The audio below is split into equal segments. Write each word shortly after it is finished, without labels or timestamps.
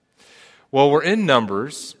Well, we're in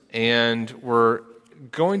Numbers, and we're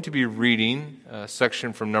going to be reading a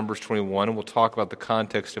section from Numbers 21, and we'll talk about the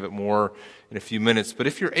context of it more in a few minutes. But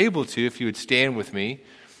if you're able to, if you would stand with me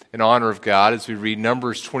in honor of God as we read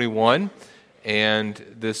Numbers 21, and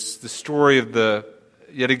the story of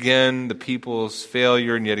yet again, the people's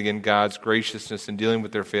failure, and yet again, God's graciousness in dealing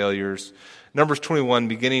with their failures. Numbers 21,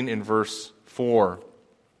 beginning in verse 4.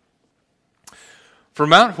 From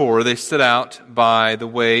Mount Hor they set out by the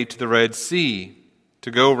way to the Red Sea to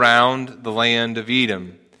go round the land of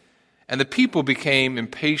Edom. And the people became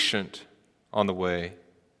impatient on the way.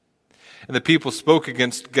 And the people spoke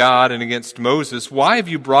against God and against Moses, "Why have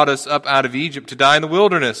you brought us up out of Egypt to die in the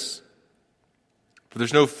wilderness? For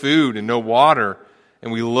there's no food and no water,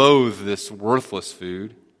 and we loathe this worthless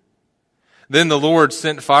food." Then the Lord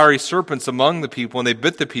sent fiery serpents among the people, and they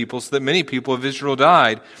bit the people, so that many people of Israel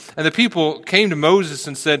died. And the people came to Moses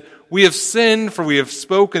and said, "We have sinned, for we have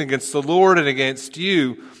spoken against the Lord and against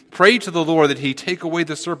you. Pray to the Lord that he take away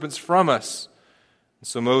the serpents from us." And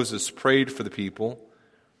so Moses prayed for the people.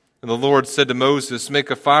 And the Lord said to Moses,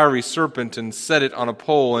 "Make a fiery serpent and set it on a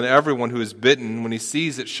pole, and everyone who is bitten, when he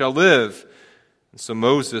sees it, shall live." And so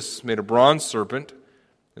Moses made a bronze serpent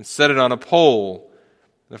and set it on a pole.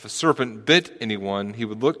 And if a serpent bit anyone, he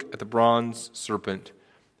would look at the bronze serpent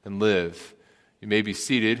and live. You may be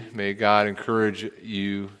seated. May God encourage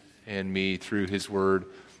you and me through his word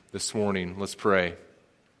this morning. Let's pray.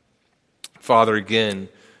 Father, again,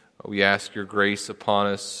 we ask your grace upon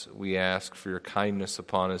us. We ask for your kindness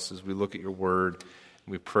upon us as we look at your word.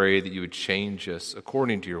 We pray that you would change us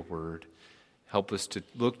according to your word. Help us to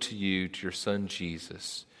look to you, to your Son,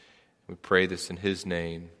 Jesus. We pray this in his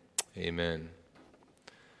name. Amen.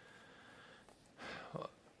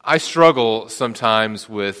 I struggle sometimes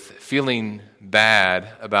with feeling bad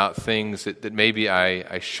about things that maybe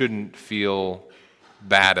I shouldn't feel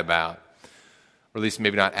bad about, or at least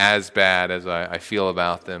maybe not as bad as I feel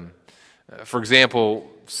about them. For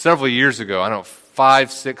example, several years ago,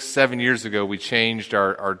 5, 6, 7 years ago, we changed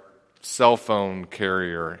our cell phone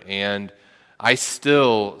carrier, and I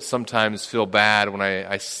still sometimes feel bad when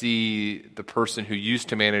I see the person who used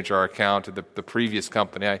to manage our account at the previous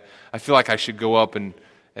company. I feel like I should go up and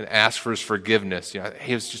ask for his forgiveness. It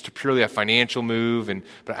was just purely a financial move,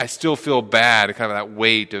 but I still feel bad, kind of that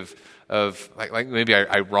weight of like maybe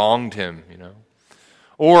I wronged him,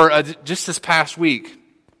 Or just this past week,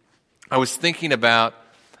 I was thinking about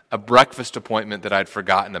a breakfast appointment that I'd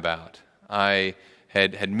forgotten about. I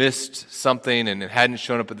had missed something and it hadn't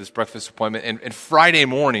shown up at this breakfast appointment. And Friday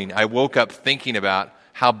morning, I woke up thinking about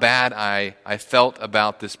how bad I felt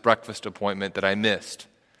about this breakfast appointment that I missed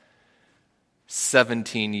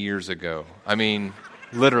 17 years ago.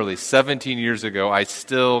 Literally 17 years ago, I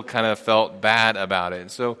still kind of felt bad about it. And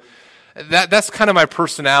so that's kind of my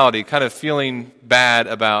personality, kind of feeling bad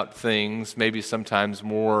about things, maybe sometimes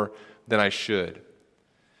more than I should.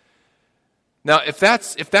 Now, if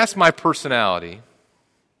that's my personality,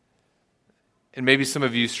 and maybe some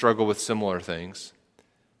of you struggle with similar things,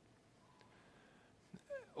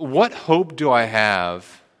 what hope do I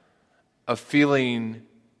have of feeling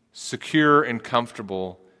secure and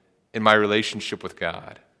comfortable in my relationship with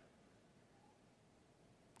God?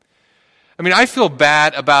 I feel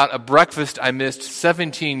bad about a breakfast I missed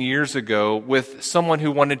 17 years ago with someone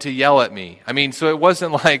who wanted to yell at me. So it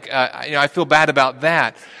wasn't like, I feel bad about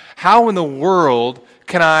that. How in the world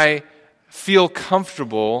can I feel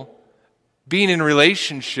comfortable being in a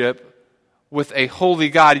relationship with a holy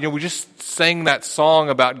God? We just sang that song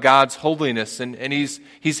about God's holiness, and He's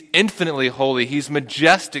infinitely holy. He's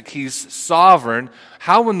majestic. He's sovereign.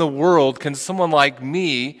 How in the world can someone like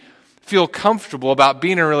me feel comfortable about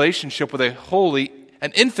being in a relationship with a holy,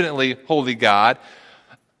 an infinitely holy God?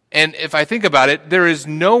 And if I think about it, there is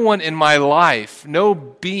no one in my life, no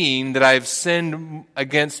being that I've sinned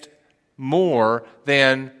against more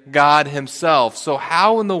than God himself. So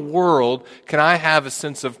how in the world can I have a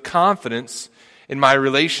sense of confidence in my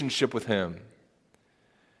relationship with him?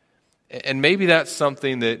 And maybe that's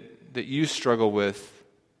something that you struggle with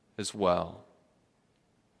as well.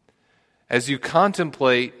 As you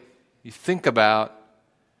contemplate, you think about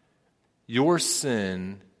your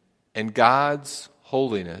sin and God's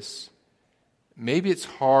holiness, maybe it's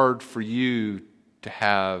hard for you to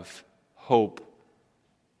have hope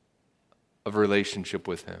of a relationship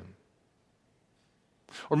with him.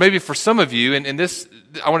 Or maybe for some of you, and this,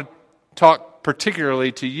 I want to talk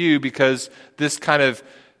particularly to you because this kind of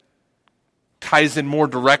ties in more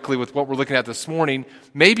directly with what we're looking at this morning.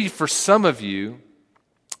 Maybe for some of you,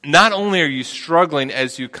 not only are you struggling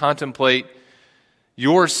as you contemplate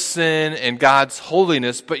your sin and God's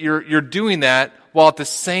holiness, but you're doing that while at the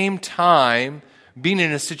same time being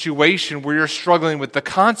in a situation where you're struggling with the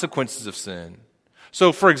consequences of sin.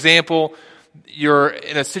 So, for example, you're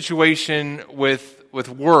in a situation with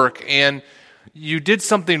work, and you did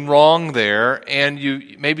something wrong there, and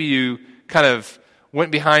maybe you kind of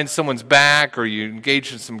went behind someone's back, or you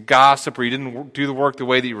engaged in some gossip, or you didn't do the work the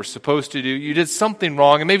way that you were supposed to do. You did something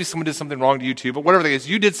wrong, and maybe someone did something wrong to you too, but whatever it is,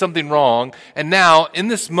 you did something wrong, and now, in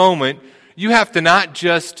this moment, you have to not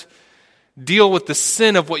just deal with the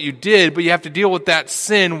sin of what you did, but you have to deal with that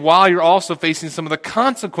sin while you're also facing some of the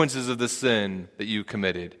consequences of the sin that you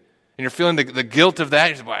committed. And you're feeling the guilt of that.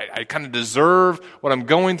 You're saying, well, I kind of deserve what I'm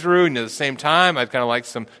going through, and at the same time, I'd kind of like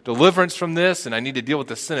some deliverance from this, and I need to deal with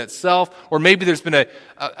the sin itself. Or maybe there's been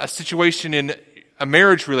a situation in a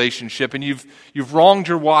marriage relationship, and you've wronged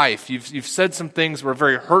your wife. You've said some things that were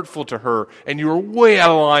very hurtful to her, and you were way out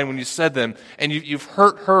of line when you said them, and you've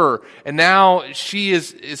hurt her, and now she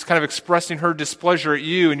is kind of expressing her displeasure at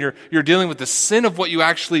you, and you're dealing with the sin of what you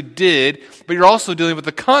actually did, but you're also dealing with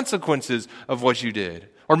the consequences of what you did.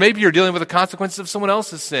 Or maybe you're dealing with the consequences of someone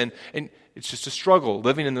else's sin, and it's just a struggle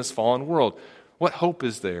living in this fallen world. What hope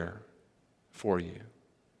is there for you?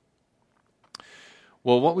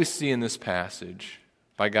 Well, what we see in this passage,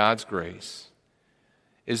 by God's grace,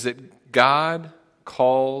 is that God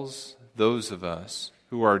calls those of us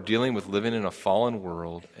who are dealing with living in a fallen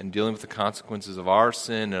world and dealing with the consequences of our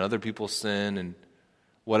sin and other people's sin and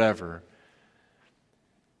whatever.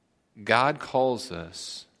 God calls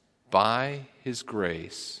us by His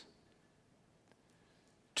grace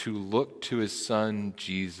to look to His Son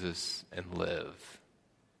Jesus and live.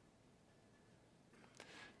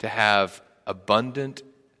 To have abundant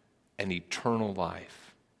and eternal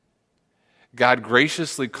life. God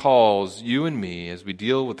graciously calls you and me, as we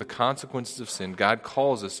deal with the consequences of sin, God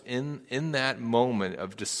calls us in that moment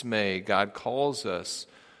of dismay, God calls us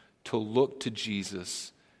to look to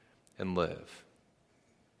Jesus and live.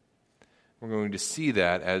 We're going to see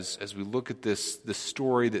that as we look at this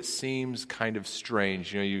story that seems kind of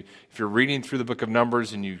strange. If you're reading through the book of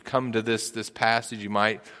Numbers and you come to this passage, you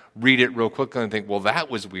might read it real quickly and think, well, that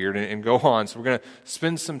was weird, and go on. So we're going to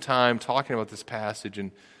spend some time talking about this passage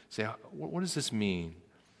and say, what does this mean?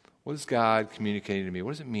 What is God communicating to me?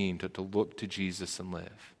 What does it mean to look to Jesus and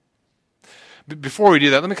live? Before we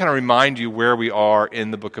do that, let me kind of remind you where we are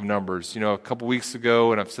in the book of Numbers. A couple weeks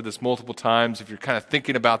ago, and I've said this multiple times, if you're kind of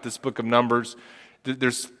thinking about this book of Numbers,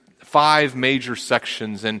 there's 5 major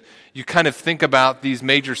sections, and you kind of think about these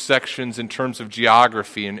major sections in terms of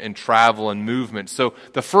geography and travel and movement. So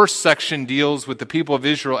the first section deals with the people of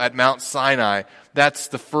Israel at Mount Sinai. That's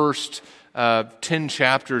the first 10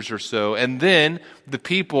 chapters or so. And then the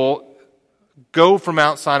people go from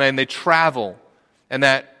Mount Sinai and they travel. And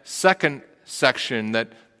that second section that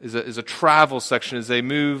is a travel section as they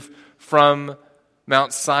move from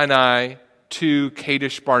Mount Sinai to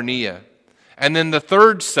Kadesh Barnea. And then the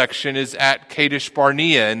third section is at Kadesh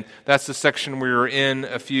Barnea, and that's the section we were in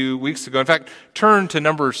a few weeks ago. In fact, turn to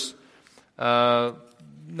Numbers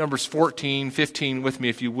 14, 15 with me,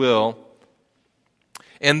 if you will.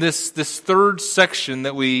 And this third section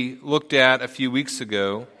that we looked at a few weeks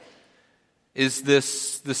ago is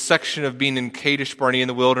this section of being in Kadesh Barnea in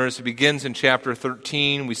the wilderness. It begins in chapter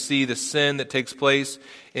 13. We see the sin that takes place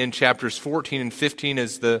in chapters 14 and 15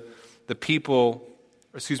 as the people,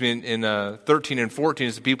 in 13 and 14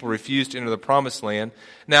 as the people refused to enter the promised land.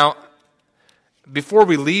 Now, before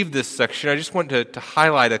we leave this section, I just want to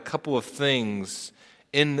highlight a couple of things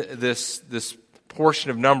in this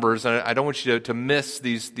portion of Numbers. I don't want you to miss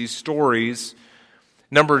these stories.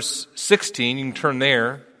 Numbers 16, you can turn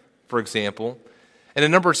there, for example. And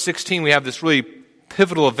in Numbers 16, we have this really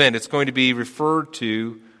pivotal event. It's going to be referred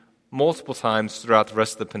to multiple times throughout the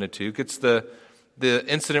rest of the Pentateuch. It's the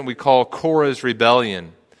incident we call Korah's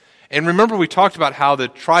rebellion. And remember, we talked about how the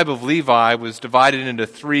tribe of Levi was divided into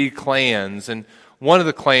 3 clans, and one of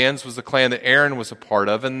the clans was the clan that Aaron was a part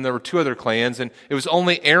of, and there were 2 other clans, and it was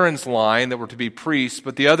only Aaron's line that were to be priests,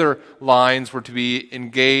 but the other lines were to be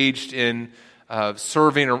engaged in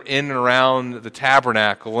serving in and around the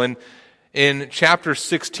tabernacle. And in chapter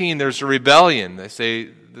 16, there's a rebellion. They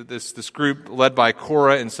say, this group led by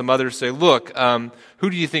Korah and some others say, look, who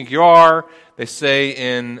do you think you are? They say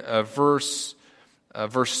in verse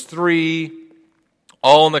 3,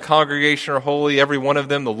 all in the congregation are holy, every one of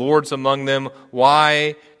them, the Lord's among them.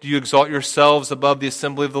 Why do you exalt yourselves above the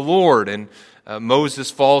assembly of the Lord? And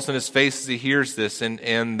Moses falls on his face as he hears this,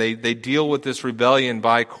 and they deal with this rebellion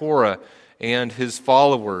by Korah and his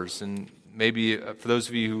followers. And maybe for those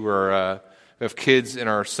of you who have kids in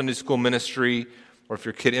our Sunday school ministry, or if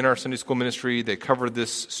you're a kid in our Sunday school ministry, they covered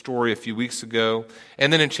this story a few weeks ago.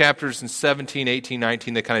 And then in chapters 17, 18,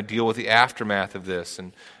 19, they kind of deal with the aftermath of this.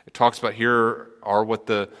 And it talks about here are what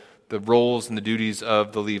the roles and the duties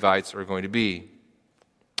of the Levites are going to be.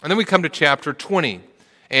 And then we come to chapter 20.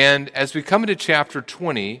 And as we come into chapter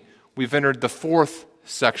 20, we've entered the fourth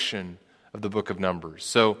section of the book of Numbers.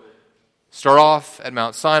 So start off at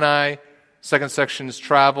Mount Sinai. Second section is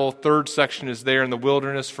travel. Third section is there in the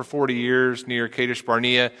wilderness for 40 years near Kadesh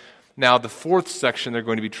Barnea. Now the fourth section, they're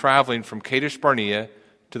going to be traveling from Kadesh Barnea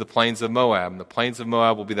to the plains of Moab. And the plains of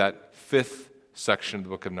Moab will be that fifth section of the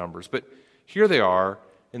book of Numbers. But here they are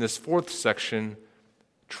in this fourth section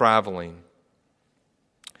traveling.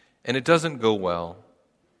 And it doesn't go well.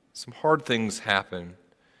 Some hard things happen.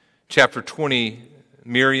 Chapter 20,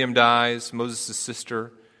 Miriam dies, Moses'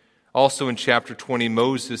 sister. Also in chapter 20,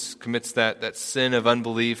 Moses commits that sin of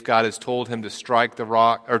unbelief. God has told him to strike the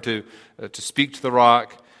rock, or to speak to the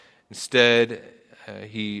rock. Instead,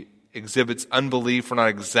 he exhibits unbelief. We're not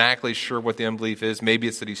exactly sure what the unbelief is. Maybe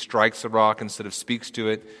it's that he strikes the rock instead of speaks to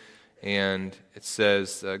it. And it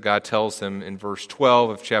says, God tells him in verse 12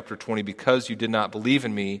 of chapter 20, because you did not believe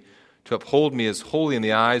in me to uphold me as holy in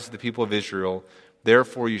the eyes of the people of Israel,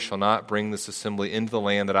 therefore you shall not bring this assembly into the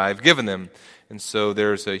land that I have given them. And so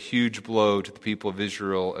there's a huge blow to the people of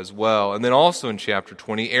Israel as well. And then also in chapter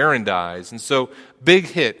 20, Aaron dies. And so big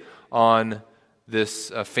hit on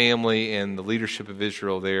this family and the leadership of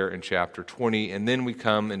Israel there in chapter 20. And then we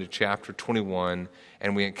come into chapter 21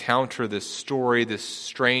 and we encounter this story, this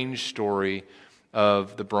strange story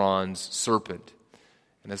of the bronze serpent.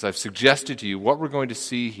 And as I've suggested to you, what we're going to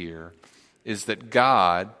see here is that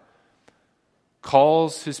God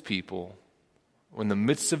calls his people in the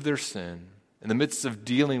midst of their sin, in the midst of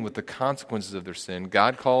dealing with the consequences of their sin,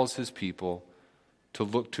 God calls his people to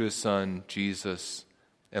look to his son, Jesus,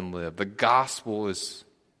 and live. The gospel is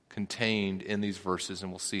contained in these verses,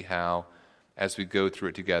 and we'll see how as we go through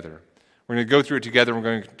it together. We're going to go through it together, and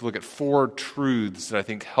we're going to look at four truths that I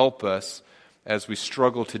think help us as we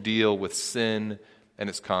struggle to deal with sin and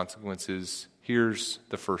its consequences. Here's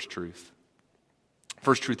the first truth.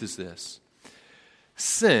 First truth is this.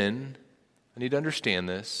 Sin, I need to understand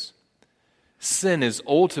this, sin is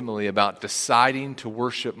ultimately about deciding to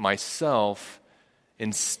worship myself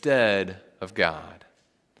instead of God.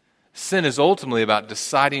 Sin is ultimately about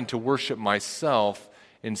deciding to worship myself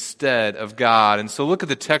instead of God. And so look at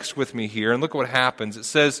the text with me here, and look at what happens. It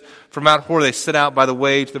says, from Mount Hor they set out by the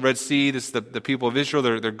way to the Red Sea. This is the people of Israel.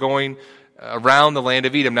 They're going around the land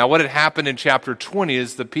of Edom. Now, what had happened in chapter 20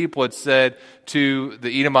 is the people had said to the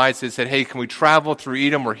Edomites, they said, hey, can we travel through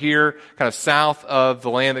Edom? We're here kind of south of the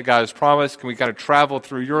land that God has promised. Can we kind of travel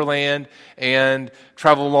through your land and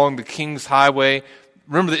travel along the King's Highway?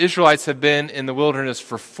 Remember, the Israelites have been in the wilderness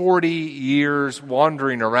for 40 years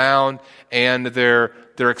wandering around, and they're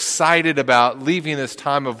excited about leaving this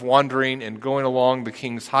time of wandering and going along the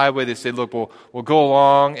King's Highway. They say, look, we'll go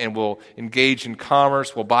along and we'll engage in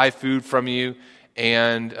commerce, we'll buy food from you,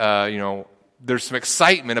 and there's some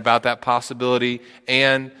excitement about that possibility.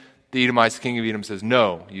 And the Edomites, the king of Edom, says,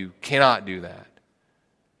 no, you cannot do that.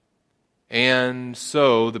 And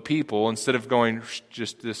so the people, instead of going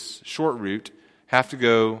just this short route, have to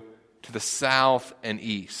go to the south and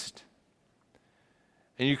east.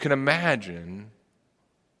 And you can imagine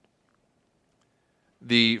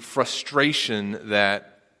the frustration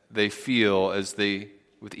that they feel as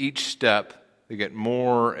with each step, they get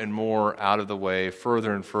more and more out of the way,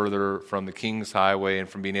 further and further from the King's Highway and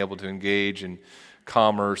from being able to engage in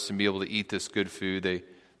commerce and be able to eat this good food.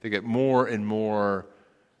 They get more and more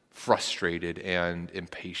frustrated and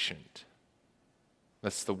impatient.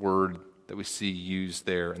 That's the word that we see used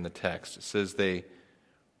there in the text. It says they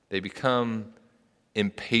become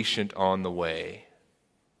impatient on the way.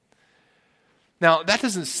 Now, that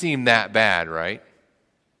doesn't seem that bad, right?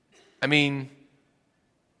 I mean,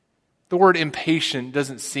 the word impatient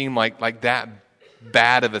doesn't seem like that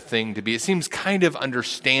bad of a thing to be. It seems kind of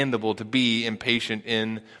understandable to be impatient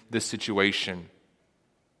in this situation.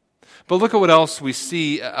 But look at what else we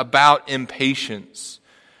see about impatience.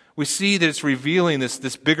 We see that it's revealing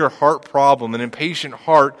this bigger heart problem. An impatient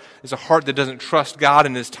heart is a heart that doesn't trust God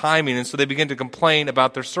in his timing, and so they begin to complain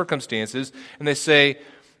about their circumstances, and they say,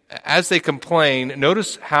 as they complain,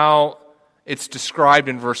 notice how it's described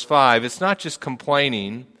in verse 5. It's not just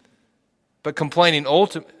complaining, but complaining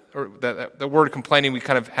the word complaining, we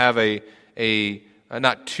kind of have a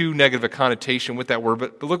not too negative a connotation with that word,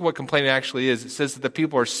 but look what complaining actually is. It says that the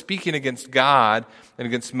people are speaking against God and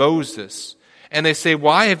against Moses. And they say,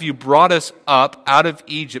 why have you brought us up out of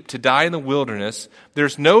Egypt to die in the wilderness?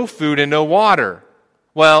 There's no food and no water.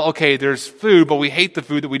 Well, okay, there's food, but we hate the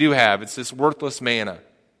food that we do have. It's this worthless manna.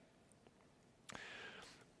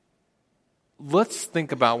 Let's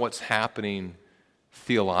think about what's happening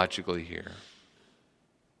theologically here.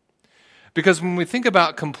 Because when we think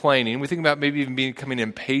about complaining, we think about maybe even becoming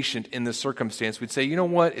impatient in this circumstance, we'd say, you know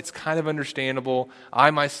what, it's kind of understandable.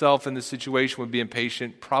 I myself in this situation would be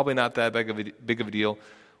impatient, probably not that big of a deal.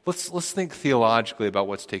 Let's think theologically about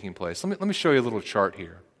what's taking place. Let me show you a little chart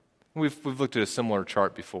here. We've looked at a similar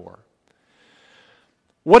chart before.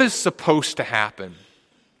 What is supposed to happen?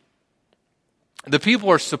 The people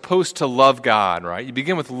are supposed to love God, right? You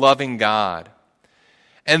begin with loving God.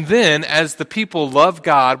 And then, as the people love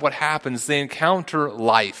God, what happens? They encounter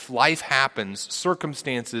life. Life happens.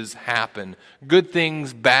 Circumstances happen. Good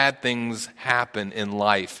things, bad things happen in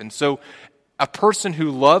life. And so, a person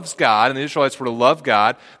who loves God, and the Israelites were to love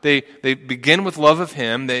God, they begin with love of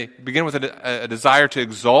Him, they begin with a desire to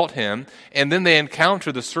exalt Him, and then they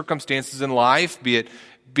encounter the circumstances in life, be it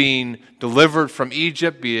being delivered from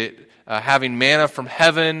Egypt, be it having manna from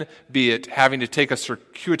heaven, be it having to take a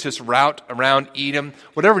circuitous route around Edom,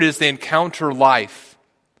 whatever it is, they encounter life.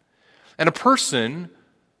 And a person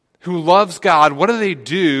who loves God, what do they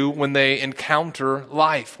do when they encounter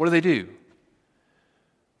life? What do?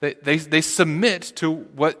 They submit to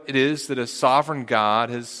what it is that a sovereign God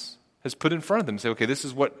has put in front of them. Say, okay, this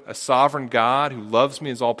is what a sovereign God who loves me,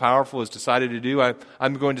 is all-powerful, has decided to do.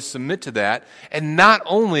 I'm going to submit to that. And not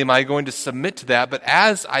only am I going to submit to that, but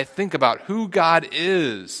as I think about who God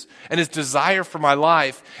is and His desire for my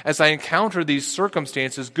life, as I encounter these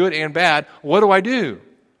circumstances, good and bad, what do?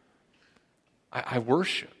 I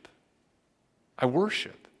worship. I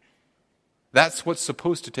worship. That's what's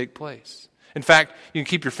supposed to take place. In fact, you can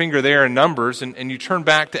keep your finger there in Numbers, and you turn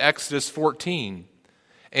back to Exodus 14.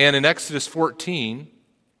 And in Exodus 14,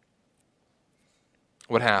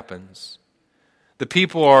 what happens? The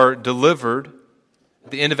people are delivered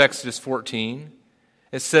at the end of Exodus 14.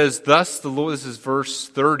 It says, thus the Lord, this is verse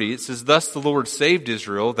 30, it says, thus the Lord saved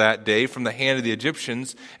Israel that day from the hand of the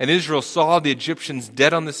Egyptians, and Israel saw the Egyptians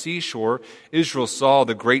dead on the seashore. Israel saw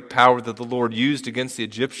the great power that the Lord used against the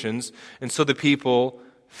Egyptians, and so the people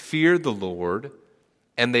feared the Lord,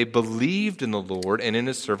 and they believed in the Lord and in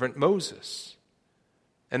His servant Moses.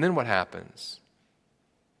 And then what happens?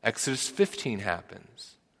 Exodus 15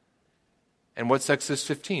 happens. And what's Exodus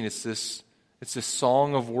 15? It's this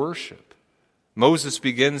song of worship. Moses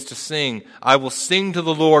begins to sing, I will sing to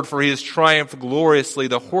the Lord, for He has triumphed gloriously.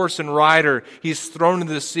 The horse and rider He is thrown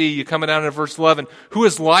into the sea. You come down to verse 11. Who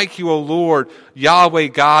is like you, O Lord, Yahweh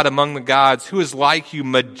God among the gods? Who is like you,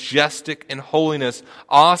 majestic in holiness,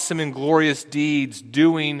 awesome in glorious deeds,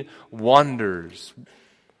 doing wonders?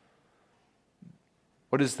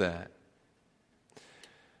 What is that?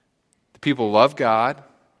 The people love God.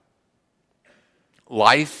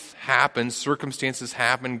 Life happens, circumstances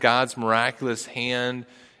happen, God's miraculous hand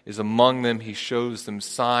is among them. He shows them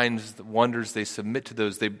signs, wonders. They submit to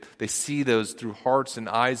those. They see those through hearts and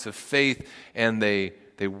eyes of faith, and they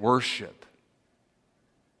worship.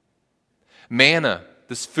 Manna,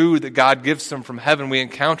 this food that God gives them from heaven, we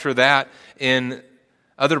encounter that in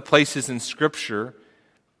other places in Scripture.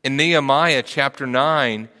 In Nehemiah chapter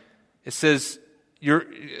 9, it says,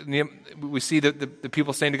 we see the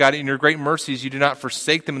people saying to God, in your great mercies, you did not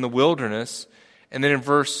forsake them in the wilderness. And then in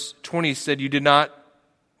verse 20, he said, you did not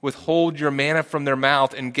withhold your manna from their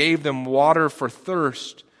mouth and gave them water for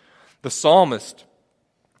thirst. The psalmist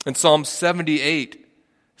in Psalm 78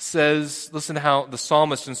 says, listen to how the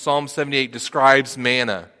psalmist in Psalm 78 describes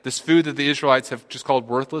manna, this food that the Israelites have just called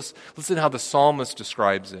worthless. Listen to how the psalmist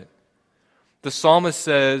describes it. The psalmist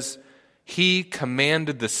says, He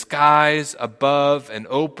commanded the skies above and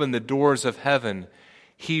opened the doors of heaven.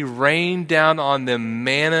 He rained down on them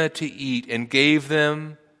manna to eat and gave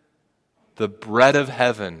them the bread of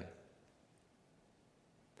heaven.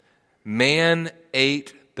 Man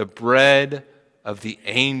ate the bread of the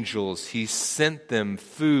angels. He sent them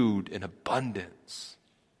food in abundance.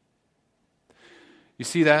 You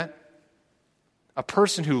see that? A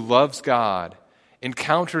person who loves God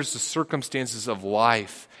encounters the circumstances of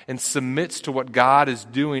life and submits to what God is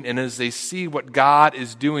doing. And as they see what God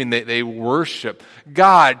is doing, they worship.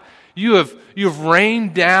 God, you have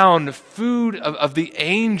rained down food of the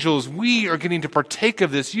angels. We are getting to partake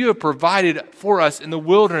of this. You have provided for us in the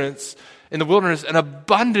wilderness an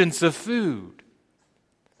abundance of food.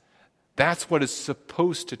 That's what is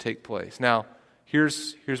supposed to take place. Now,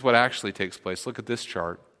 here's what actually takes place. Look at this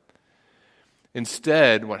chart.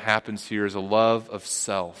 Instead, what happens here is a love of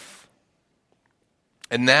self.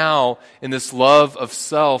 And now, in this love of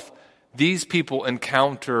self, these people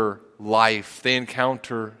encounter life, they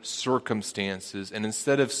encounter circumstances, and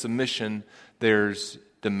instead of submission, there's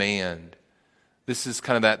demand. This is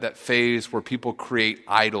kind of that phase where people create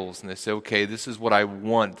idols, and they say, okay, this is what I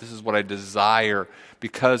want, this is what I desire,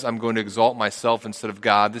 because I'm going to exalt myself instead of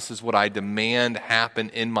God. This is what I demand happen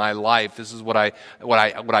in my life. This is what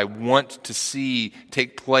I want to see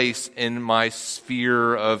take place in my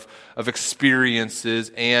sphere of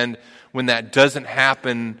experiences. And when that doesn't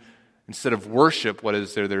happen, instead of worship, what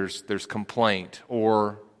is there? There's complaint,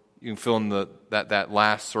 or you can fill in that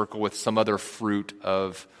last circle with some other fruit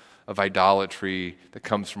of idolatry that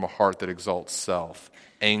comes from a heart that exalts self,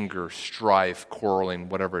 anger, strife, quarreling,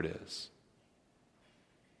 whatever it is.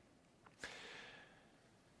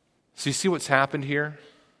 So you see what's happened here?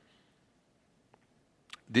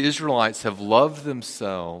 The Israelites have loved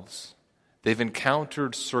themselves. They've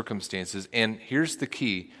encountered circumstances, and here's the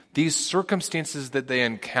key. These circumstances that they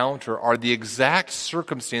encounter are the exact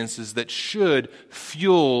circumstances that should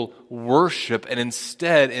fuel worship, and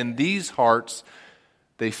instead, in these hearts,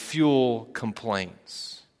 they fuel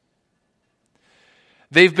complaints.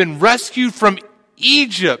 They've been rescued from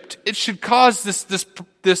Egypt. It should cause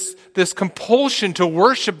this compulsion to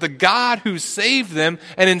worship the God who saved them,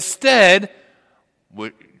 and instead,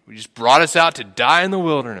 we just brought us out to die in the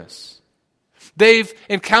wilderness. They've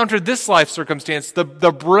encountered this life circumstance, the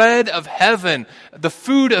bread of heaven, the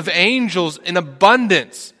food of angels in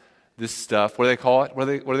abundance. This stuff, what do they call it? What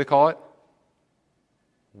do they call it?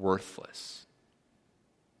 Worthless.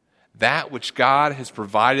 That which God has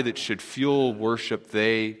provided that should fuel worship,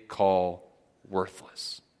 they call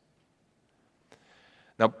worthless.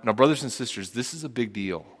 Now, brothers and sisters, this is a big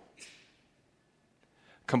deal.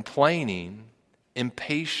 Complaining,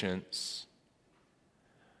 impatience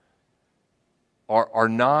are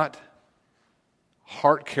not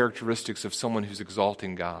heart characteristics of someone who's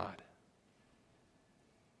exalting God.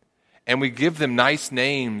 And we give them nice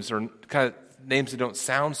names, or kind of names that don't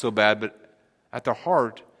sound so bad, but at their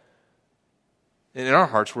heart, in our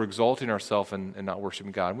hearts, we're exalting ourselves and not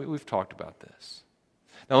worshiping God. We've talked about this.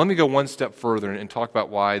 Now let me go one step further and talk about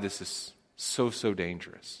why this is so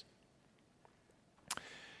dangerous. In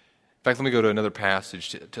fact, let me go to another passage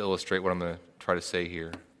to illustrate what I'm going to try to say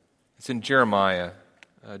here. It's in Jeremiah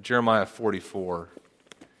 44.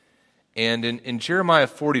 And in Jeremiah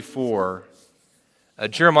 44,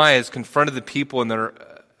 Jeremiah has confronted the people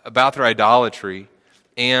about their idolatry,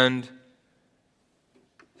 and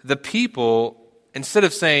the people, instead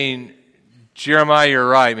of saying, Jeremiah, you're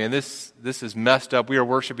right, man, this is messed up. We are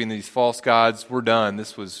worshiping these false gods. We're done.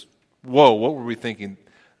 Whoa, what were we thinking?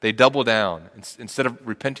 They double down. Instead of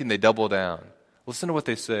repenting, they double down. Listen to what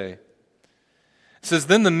they say. It says,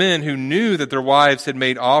 then the men who knew that their wives had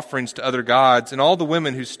made offerings to other gods, and all the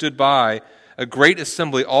women who stood by, a great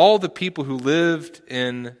assembly, all the people who lived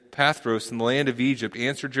in Pathros in the land of Egypt,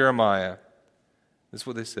 answered Jeremiah. This is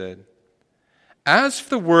what they said. As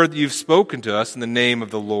for the word that you've spoken to us in the name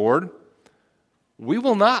of the Lord, we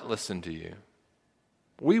will not listen to you.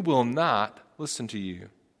 We will not listen to you.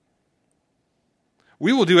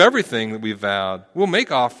 We will do everything that we vowed. We'll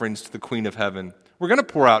make offerings to the Queen of Heaven. We're going to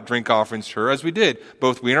pour out drink offerings to her, as we did,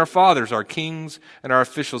 both we and our fathers, our kings and our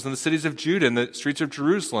officials in the cities of Judah and the streets of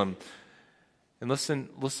Jerusalem. And listen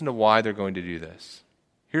to why they're going to do this.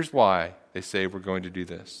 Here's why they say we're going to do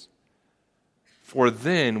this. For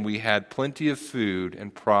then we had plenty of food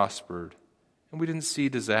and prospered, and we didn't see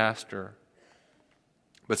disaster.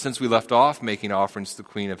 But since we left off making offerings to the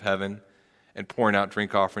Queen of Heaven and pouring out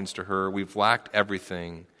drink offerings to her, we've lacked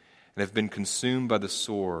everything and have been consumed by the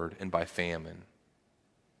sword and by famine.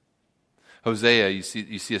 Hosea, you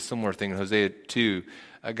see a similar thing in Hosea 2.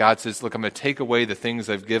 God says, look, I'm going to take away the things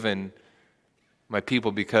I've given my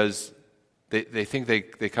people because they think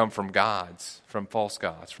they come from gods, from false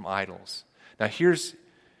gods, from idols. Now here's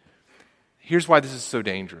why this is so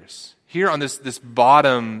dangerous. Here on this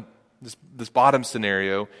bottom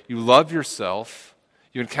scenario, you love yourself,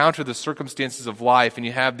 you encounter the circumstances of life, and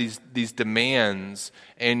you have these demands,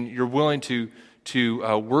 and you're willing to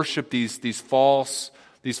worship these false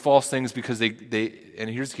things because they and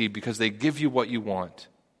here's the key, because they give you what you want.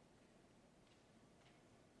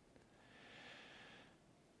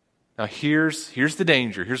 Now here's the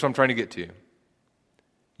danger. Here's what I'm trying to get to.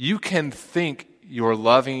 You can think you're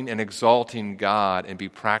loving and exalting God and be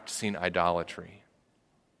practicing idolatry,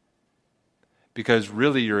 because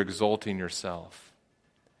really you're exalting yourself.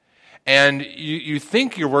 And you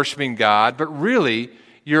think you're worshiping God, but really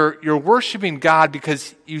you're worshiping God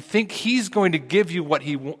because you think He's going to give you what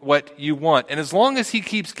you want. And as long as He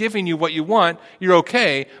keeps giving you what you want, you're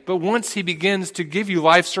okay. But once He begins to give you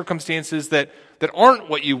life circumstances that aren't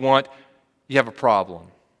what you want, you have a problem.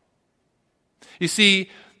 You see,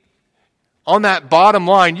 on that bottom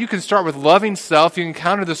line, you can start with loving self, you can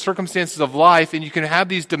counter the circumstances of life, and you can have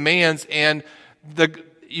these demands, and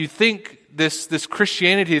you think this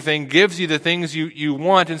Christianity thing gives you the things you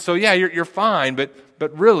want, and so yeah, you're fine,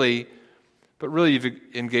 but really you've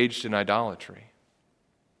engaged in idolatry.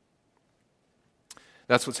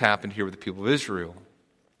 That's what's happened here with the people of Israel.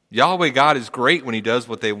 Yahweh God is great when He does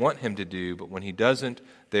what they want Him to do, but when He doesn't,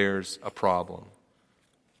 there's a problem.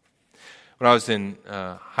 When I was in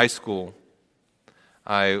high school,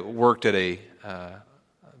 I worked at a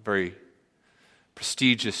very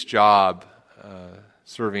prestigious job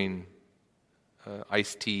serving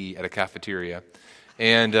iced tea at a cafeteria.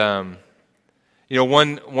 And,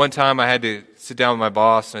 one time I had to sit down with my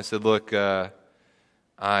boss and I said, look,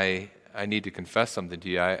 I need to confess something to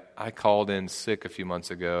you. I called in sick a few months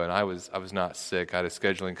ago, and I was not sick. I had a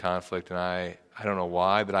scheduling conflict, and I don't know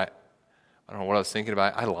why, but I don't know what I was thinking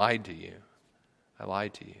about. I lied to you.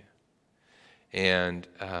 And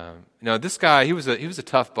this guy, he was a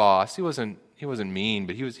tough boss. He wasn't mean,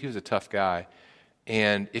 but he was a tough guy.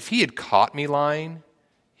 And if he had caught me lying,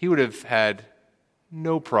 he would have had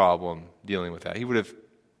no problem dealing with that. He would have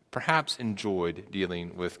perhaps enjoyed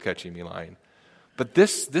dealing with catching me lying. But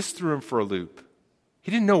this threw him for a loop.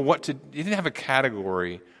 He didn't know he didn't have a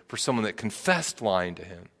category for someone that confessed lying to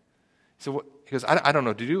him. He goes, I don't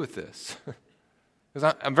know what to do with this.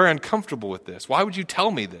 Because I'm very uncomfortable with this. Why would you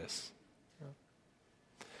tell me this?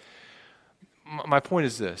 My point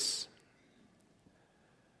is this.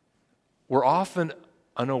 We're often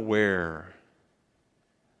unaware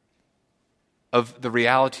of the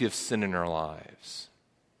reality of sin in our lives.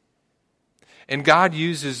 And God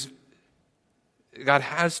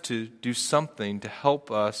has to do something to help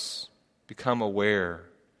us become aware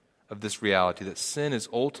of this reality, that sin is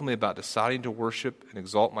ultimately about deciding to worship and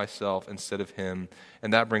exalt myself instead of Him.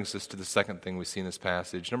 And that brings us to the second thing we see in this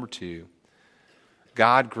passage. Number 2,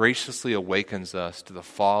 God graciously awakens us to the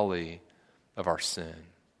folly of our sin.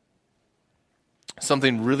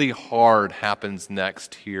 Something really hard happens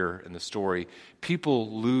next here in the story.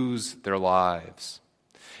 People lose their lives.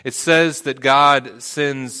 It says that God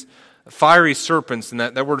sends fiery serpents, and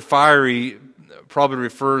that word fiery probably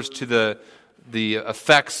refers to the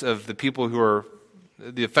effects of the people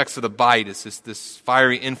the effects of the bite. It's this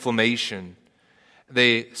fiery inflammation.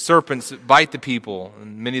 Serpents bite the people,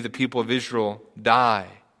 and many of the people of Israel die.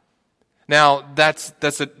 Now, that's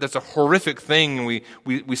a horrific thing, and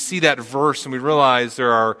we see that verse, and we realize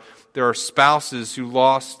there are spouses who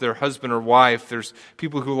lost their husband or wife. There's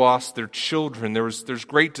people who lost their children. There's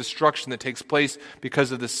great destruction that takes place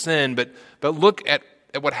because of the sin. But look at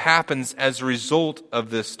what happens as a result of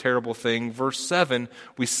this terrible thing. Verse 7,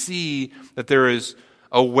 we see that there is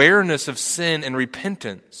awareness of sin and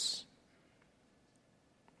repentance.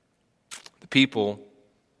 The people,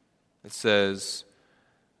 it says,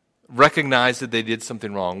 recognize that they did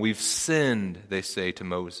something wrong. We've sinned, they say to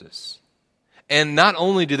Moses. And not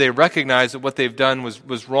only do they recognize that what they've done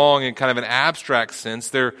was wrong in kind of an abstract sense,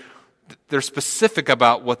 they're specific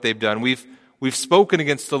about what they've done. We've spoken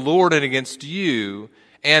against the Lord and against you.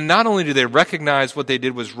 And not only do they recognize what they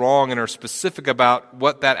did was wrong and are specific about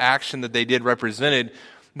what that action that they did represented,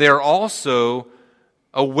 they are also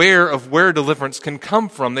aware of where deliverance can come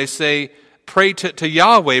from. They say, pray to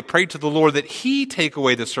Yahweh, pray to the Lord that He take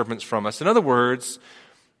away the serpents from us. In other words,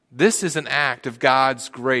 this is an act of God's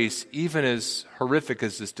grace, even as horrific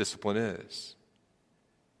as this discipline is.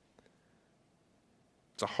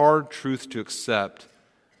 It's a hard truth to accept,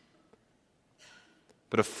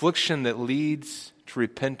 but affliction that leads to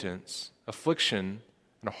repentance, affliction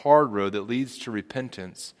and a hard road that leads to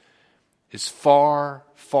repentance is far,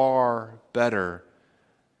 far better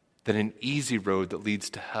than an easy road that leads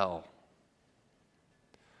to hell.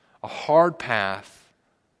 A hard path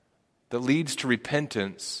that leads to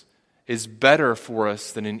repentance is better for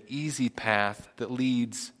us than an easy path that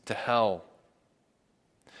leads to hell.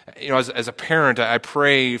 As a parent, I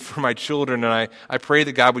pray for my children, and I pray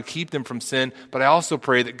that God would keep them from sin, but I also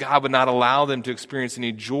pray that God would not allow them to experience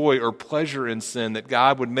any joy or pleasure in sin, that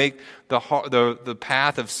God would make the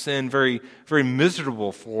path of sin very, very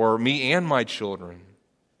miserable for me and my children.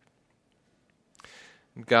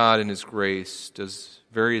 God, in His grace, does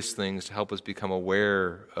various things to help us become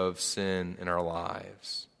aware of sin in our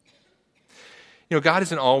lives. God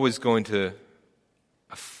isn't always going to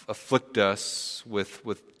afflict us with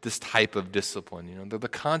this type of discipline. The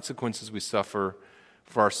consequences we suffer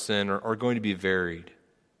for our sin are going to be varied.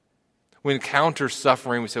 We encounter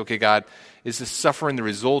suffering, we say, okay, God, is this suffering the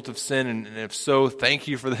result of sin? And if so, thank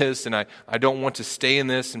you for this, and I don't want to stay in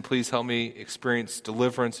this, and please help me experience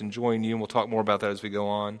deliverance and join you, and we'll talk more about that as we go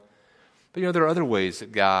on. But there are other ways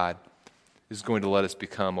that God is going to let us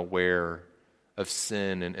become aware of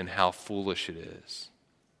sin and how foolish it is.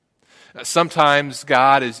 Sometimes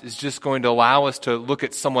God is just going to allow us to look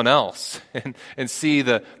at someone else and see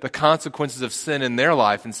the consequences of sin in their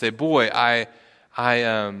life and say, boy, I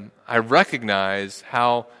recognize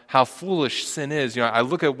how foolish sin is. I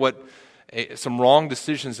look at what some wrong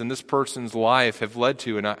decisions in this person's life have led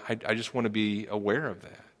to, and I just want to be aware of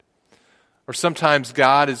that. Or sometimes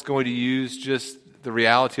God is going to use just the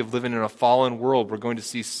reality of living in a fallen world. We're going to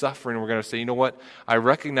see suffering. We're going to say, you know what? I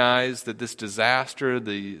recognize that this disaster,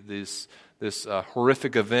 this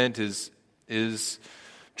horrific event is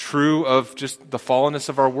true of just the fallenness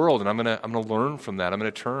of our world, and I'm going to learn from that. I'm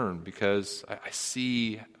going to turn because I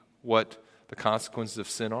see what the consequences of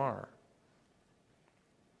sin are.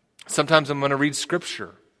 Sometimes I'm going to read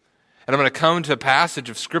Scripture, and I'm going to come to a passage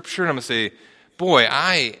of Scripture, and I'm going to say, boy,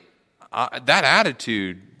 that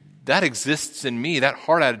attitude, that exists in me. That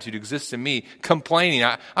heart attitude exists in me. Complaining.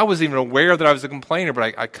 I wasn't even aware that I was a complainer,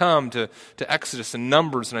 but I come to Exodus and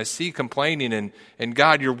Numbers, and I see complaining, and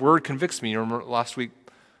God, your word convicts me. You remember last week,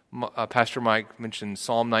 Pastor Mike mentioned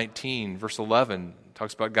Psalm 19, verse 11. It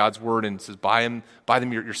talks about God's word and says, by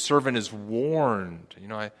them your servant is warned.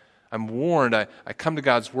 I'm warned. I come to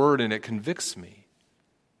God's word, and it convicts me.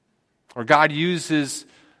 Or God uses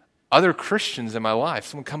other Christians in my life.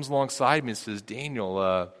 Someone comes alongside me and says,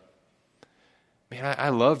 Daniel, man, I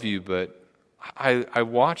love you, but I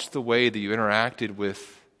watched the way that you interacted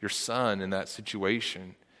with your son in that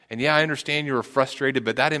situation. And yeah, I understand you were frustrated,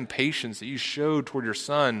 but that impatience that you showed toward your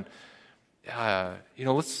son,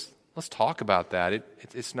 let's talk about that.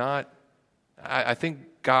 It's not. I think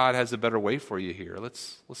God has a better way for you here.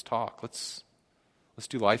 Let's talk. Let's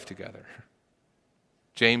do life together.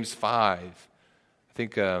 James 5, I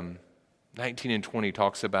think 19 and 20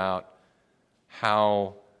 talks about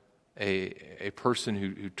how a person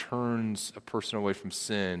who turns a person away from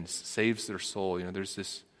sin saves their soul. There's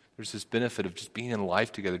this benefit of just being in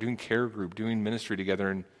life together, doing care group, doing ministry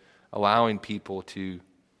together, and allowing people to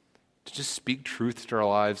just speak truth to our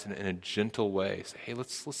lives in a gentle way. Say, hey,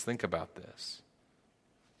 let's think about this.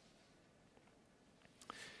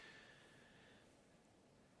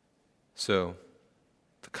 So,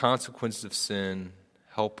 the consequences of sin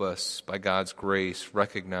help us, by God's grace,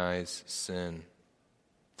 recognize sin.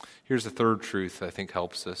 Here's the third truth that I think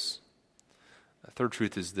helps us. The third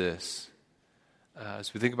truth is this.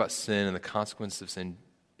 As we think about sin and the consequences of sin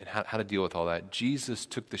and how to deal with all that, Jesus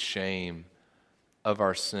took the shame of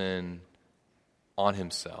our sin on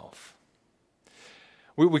himself.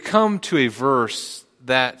 We come to a verse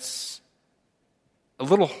that's a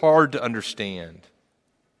little hard to understand.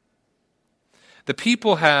 The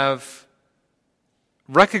people have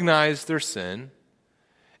recognized their sin,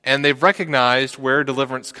 and they've recognized where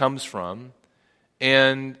deliverance comes from,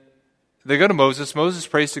 and they go to Moses. Moses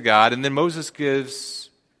prays to God, and then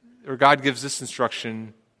God gives this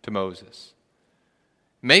instruction to Moses.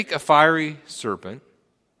 Make a fiery serpent,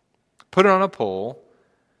 put it on a pole,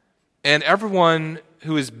 and everyone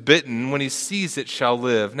who is bitten, when he sees it, shall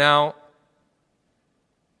live. Now,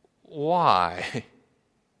 why?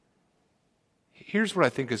 Here's what I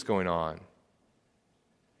think is going on.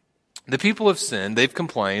 The people have sinned. They've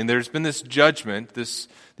complained. There's been this judgment. These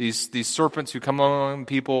serpents who come along,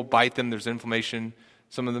 people bite them. There's inflammation.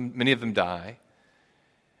 Many of them die.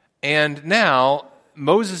 And now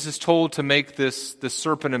Moses is told to make this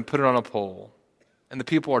serpent and put it on a pole, and the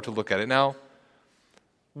people are to look at it. Now,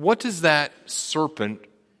 what does that serpent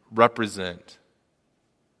represent?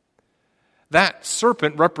 That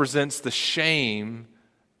serpent represents the shame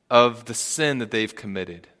of the sin that they've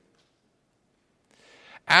committed.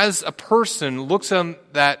 As a person looks on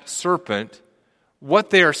that serpent,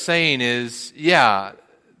 what they are saying is, yeah,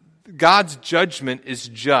 God's judgment is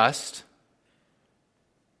just.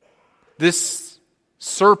 This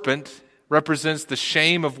serpent represents the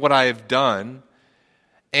shame of what I have done.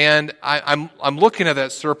 And I'm looking at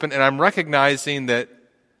that serpent and I'm recognizing that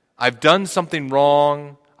I've done something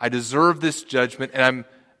wrong. I deserve this judgment. And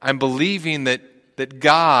I'm believing that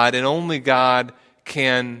God and only God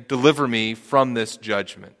can deliver me from this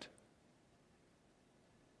judgment.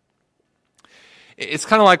 It's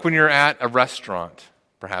kind of like when you're at a restaurant,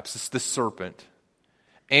 perhaps. It's this serpent.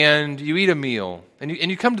 And you eat a meal. And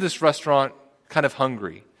you come to this restaurant kind of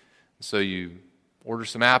hungry. So you order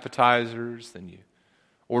some appetizers, then you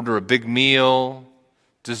order a big meal,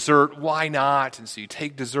 dessert, why not? And so you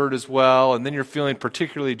take dessert as well, and then you're feeling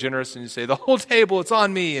particularly generous, and you say, the whole table, it's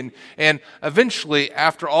on me. And eventually,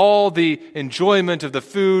 after all the enjoyment of the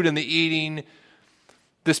food and the eating,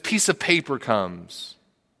 this piece of paper comes.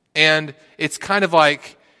 And it's kind of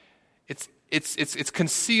like it's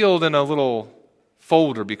concealed in a little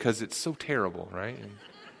folder because it's so terrible, right? And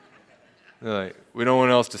they're like, we don't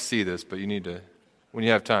want else to see this, but you need to, when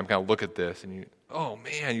you have time, kind of look at this, and you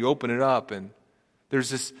open it up, and there's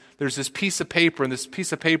this piece of paper, and this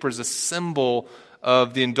piece of paper is a symbol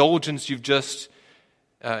of the indulgence you've just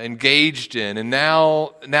engaged in, and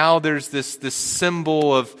now there's this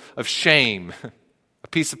symbol of shame, a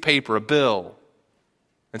piece of paper, a bill,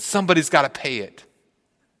 and somebody's got to pay it.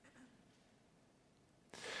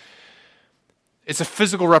 It's a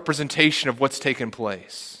physical representation of what's taken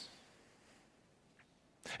place.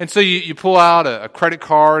 And so you pull out a credit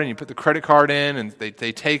card and you put the credit card in, and they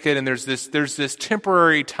take it, and there's this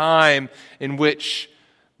temporary time in which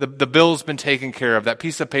the bill's been taken care of. That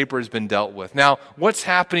piece of paper has been dealt with. Now, what's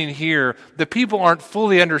happening here, the people aren't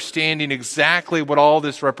fully understanding exactly what all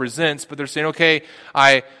this represents, but they're saying, okay,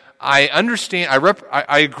 I understand,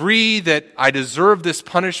 I agree that I deserve this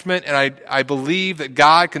punishment, and I believe that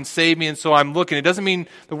God can save me, and so I'm looking. It doesn't mean,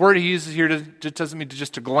 the word he uses here doesn't mean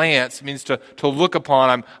just to glance. It means to look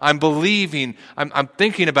upon. I'm believing, I'm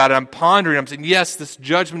thinking about it, I'm pondering, I'm saying, yes, this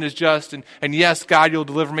judgment is just, and yes, God, you'll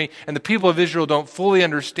deliver me. And the people of Israel don't fully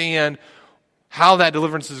understand how that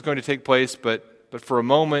deliverance is going to take place, but for a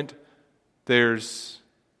moment, there's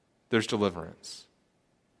deliverance.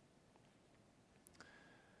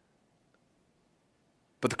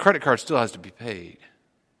 But the credit card still has to be paid.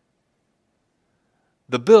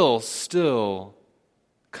 The bill still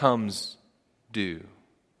comes due.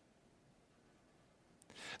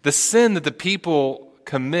 The sin that the people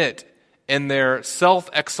commit in their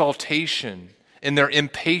self-exaltation, in their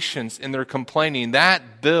impatience, in their complaining,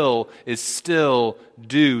 that bill is still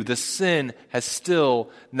due. The sin has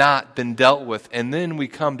still not been dealt with. And then we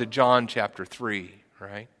come to John chapter 3,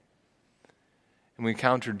 right? And we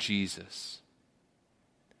encounter Jesus.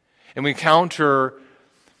 And we encounter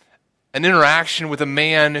an interaction with a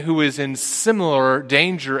man who is in similar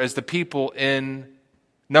danger as the people in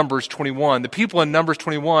Numbers 21. The people in Numbers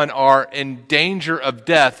 21 are in danger of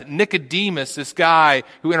death. Nicodemus, this guy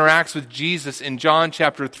who interacts with Jesus in John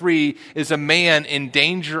chapter 3, is a man in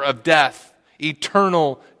danger of death,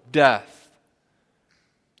 eternal death.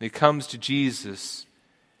 He comes to Jesus,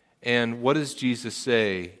 and what does Jesus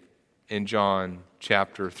say in John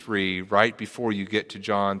chapter 3, right before you get to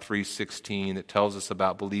John 3:16 that tells us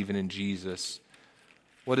about believing in Jesus?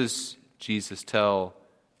 What does Jesus tell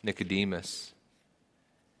Nicodemus?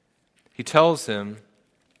 He tells him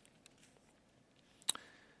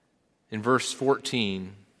in verse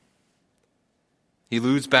 14, he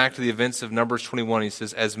alludes back to the events of Numbers 21. He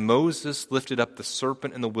says, as Moses lifted up the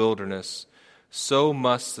serpent in the wilderness, so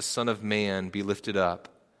must the Son of Man be lifted up,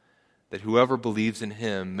 that whoever believes in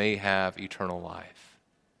him may have eternal life.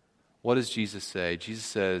 What does Jesus say? Jesus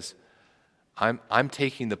says, I'm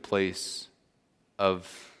taking the place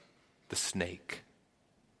of the snake.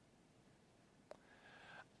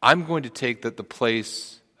 I'm going to take the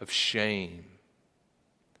place of shame.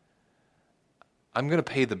 I'm going to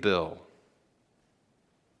pay the bill.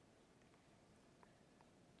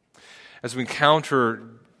 As we encounter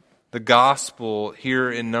the gospel here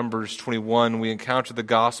in Numbers 21, we encounter the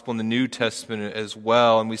gospel in the New Testament as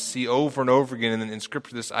well, and we see over and over again in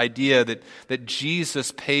Scripture this idea that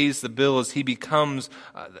Jesus pays the bill as he becomes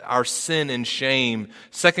our sin and shame.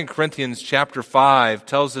 2 Corinthians chapter 5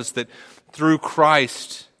 tells us that through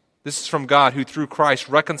Christ, this is from God, who through Christ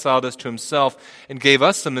reconciled us to himself and gave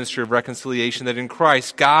us the ministry of reconciliation, that in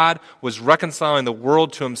Christ God was reconciling the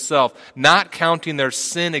world to himself, not counting their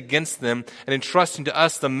sin against them, and entrusting to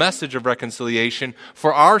us the message of reconciliation.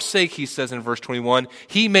 For our sake, he says in verse 21,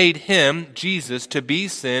 he made him, Jesus, to be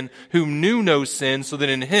sin, who knew no sin, so that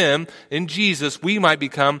in him, in Jesus, we might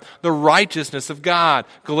become the righteousness of God.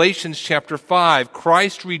 Galatians chapter 5,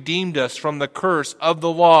 Christ redeemed us from the curse of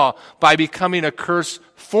the law by becoming a curse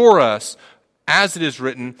for us. As it is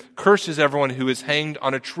written, cursed is everyone who is hanged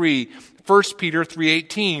on a tree. 1 Peter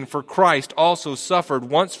 3:18, for Christ also suffered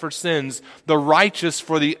once for sins, the righteous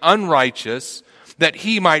for the unrighteous, that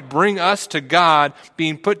he might bring us to God,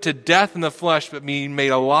 being put to death in the flesh, but being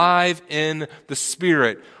made alive in the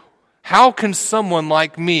Spirit. How can someone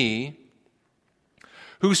like me,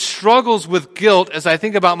 who struggles with guilt as I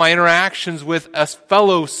think about my interactions with a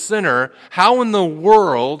fellow sinner, how in the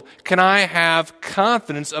world can I have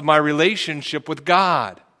confidence of my relationship with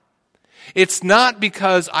God? It's not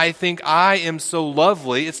because I think I am so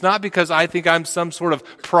lovely. It's not because I think I'm some sort of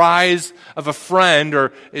prize of a friend,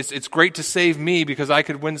 or it's great to save me because I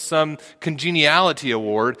could win some congeniality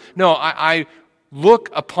award. No, I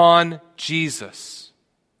look upon Jesus.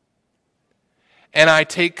 And I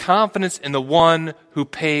take confidence in the one who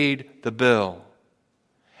paid the bill.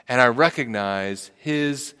 And I recognize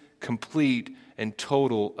his complete and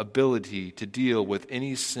total ability to deal with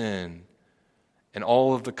any sin and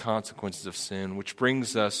all of the consequences of sin, which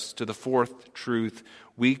brings us to the fourth truth.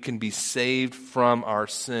 We can be saved from our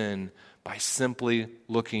sin by simply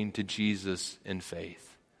looking to Jesus in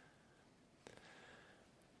faith.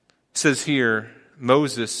 It says here,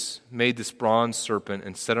 Moses made this bronze serpent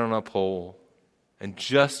and set it on a pole. And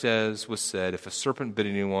just as was said, if a serpent bit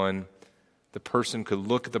anyone, the person could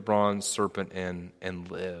look at the bronze serpent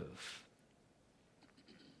and live.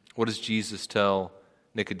 What does Jesus tell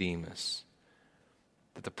Nicodemus?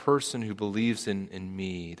 That the person who believes in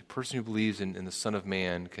me, the person who believes in the Son of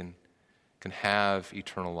Man can have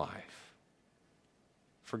eternal life.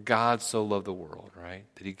 For God so loved the world, right?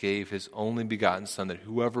 That he gave his only begotten Son, that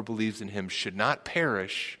whoever believes in him should not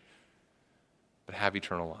perish, but have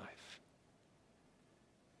eternal life.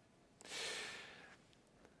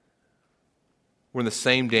 We're in the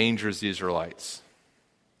same danger as the Israelites.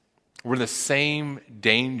 We're in the same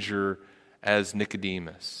danger as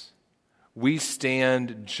Nicodemus. We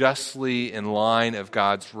stand justly in line of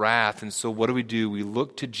God's wrath. And so what do? We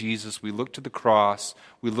look to Jesus. We look to the cross.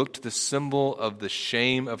 We look to the symbol of the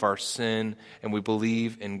shame of our sin. And we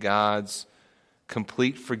believe in God's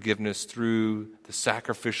complete forgiveness through the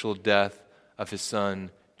sacrificial death of his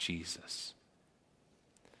Son, Jesus.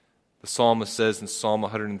 The psalmist says in Psalm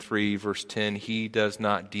 103, verse 10, he does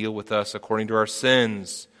not deal with us according to our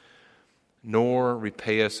sins, nor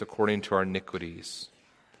repay us according to our iniquities.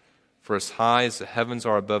 For as high as the heavens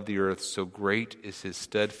are above the earth, so great is his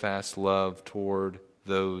steadfast love toward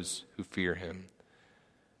those who fear him.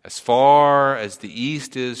 As far as the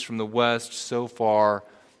east is from the west, so far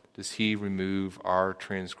does he remove our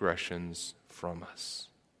transgressions from us.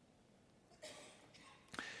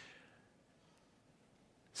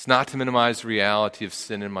 It's not to minimize the reality of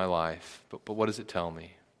sin in my life, but what does it tell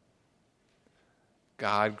me?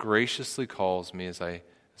 God graciously calls me as I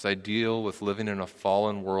deal with living in a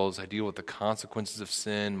fallen world, as I deal with the consequences of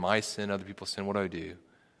sin, my sin, other people's sin. What do?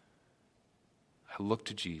 I look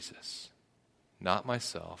to Jesus, not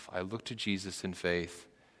myself. I look to Jesus in faith.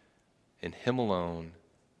 In him alone,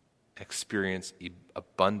 experience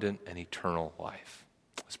abundant and eternal life.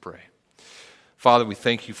 Let's pray. Father, we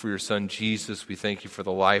thank you for your Son, Jesus. We thank you for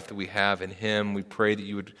the life that we have in him. We pray that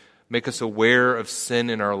you would make us aware of sin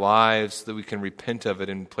in our lives so that we can repent of it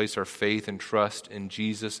and place our faith and trust in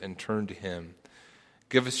Jesus and turn to him.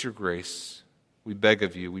 Give us your grace. We beg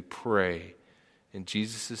of you. We pray. In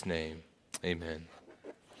Jesus' name, amen.